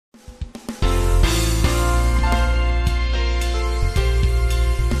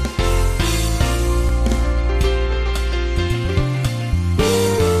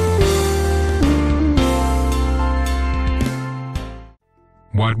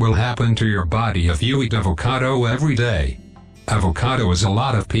what will happen to your body if you eat avocado every day. Avocado is a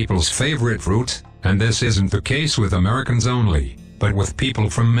lot of people's favorite fruit, and this isn't the case with Americans only, but with people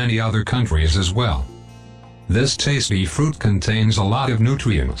from many other countries as well. This tasty fruit contains a lot of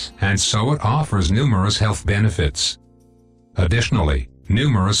nutrients, and so it offers numerous health benefits. Additionally,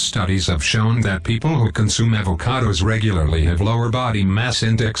 numerous studies have shown that people who consume avocados regularly have lower body mass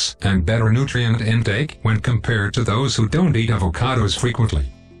index and better nutrient intake when compared to those who don't eat avocados frequently.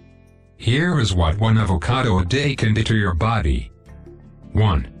 Here is what one avocado a day can do to your body.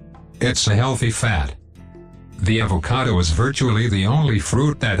 1. It's a healthy fat. The avocado is virtually the only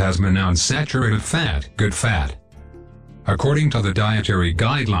fruit that has monounsaturated fat, good fat. According to the dietary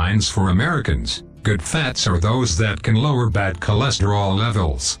guidelines for Americans, good fats are those that can lower bad cholesterol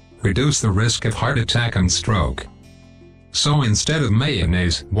levels, reduce the risk of heart attack and stroke. So instead of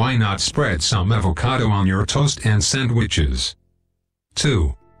mayonnaise, why not spread some avocado on your toast and sandwiches?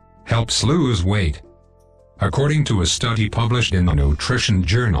 2. Helps lose weight. According to a study published in the Nutrition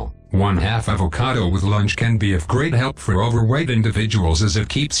Journal, 1/2 avocado with lunch can be of great help for overweight individuals as it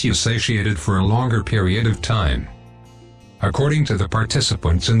keeps you satiated for a longer period of time. According to the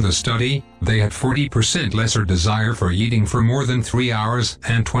participants in the study, they had 40% lesser desire for eating for more than 3 hours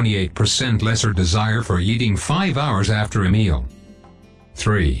and 28% lesser desire for eating 5 hours after a meal.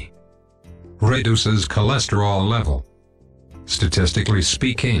 3. Reduces cholesterol level. Statistically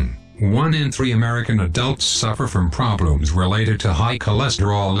speaking, 1 in 3 American adults suffer from problems related to high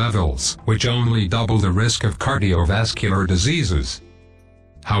cholesterol levels, which only double the risk of cardiovascular diseases.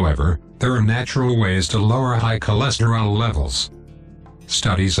 However, there are natural ways to lower high cholesterol levels.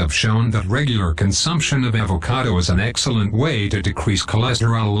 Studies have shown that regular consumption of avocado is an excellent way to decrease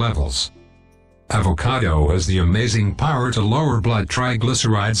cholesterol levels. Avocado has the amazing power to lower blood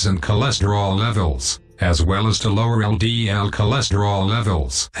triglycerides and cholesterol levels, as well as to lower LDL cholesterol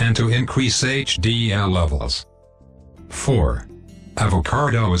levels and to increase HDL levels. 4.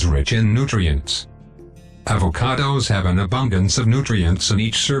 Avocado is rich in nutrients. Avocados have an abundance of nutrients, and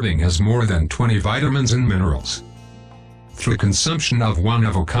each serving has more than 20 vitamins and minerals. Through consumption of 1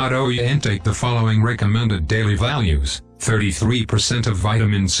 avocado, you intake the following recommended daily values: 33% of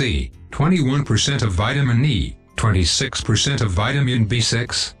vitamin C, 21% of vitamin E, 26% of vitamin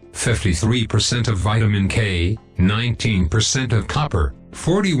B6, 53% of vitamin K, 19% of copper,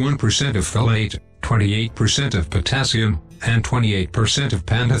 41% of folate, 28% of potassium, and 28% of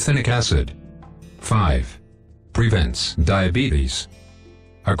pantothenic acid. 5. Prevents diabetes.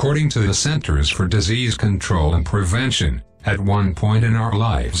 According to the Centers for Disease Control and Prevention, at one point in our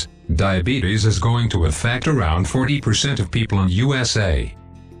lives, diabetes is going to affect around 40% of people in USA.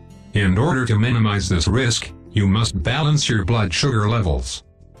 In order to minimize this risk, you must balance your blood sugar levels.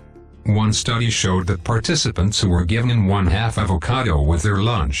 One study showed that participants who were given 1/2 avocado with their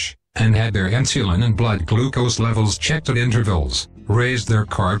lunch, and had their insulin and blood glucose levels checked at intervals, raised their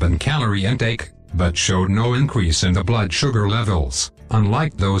carb and calorie intake, but showed no increase in the blood sugar levels,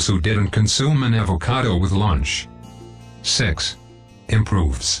 unlike those who didn't consume an avocado with lunch. 6.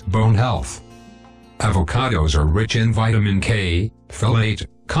 Improves bone health. Avocados are rich in vitamin K, folate,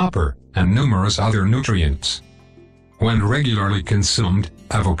 copper, and numerous other nutrients. When regularly consumed,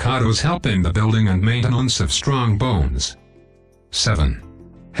 avocados help in the building and maintenance of strong bones. 7.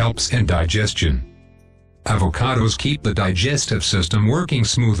 Helps in digestion. Avocados keep the digestive system working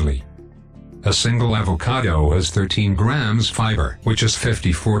smoothly. A single avocado has 13 grams fiber, which is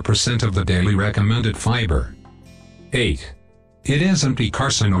 54% of the daily recommended fiber. 8. It isn't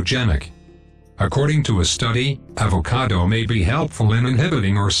carcinogenic. According to a study, avocado may be helpful in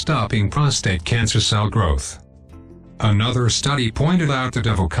inhibiting or stopping prostate cancer cell growth. Another study pointed out that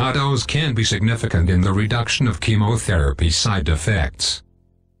avocados can be significant in the reduction of chemotherapy side effects.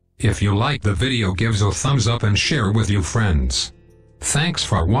 If you like the video, give us a thumbs up and share with your friends. Thanks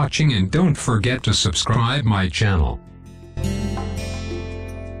for watching, and don't forget to subscribe my channel.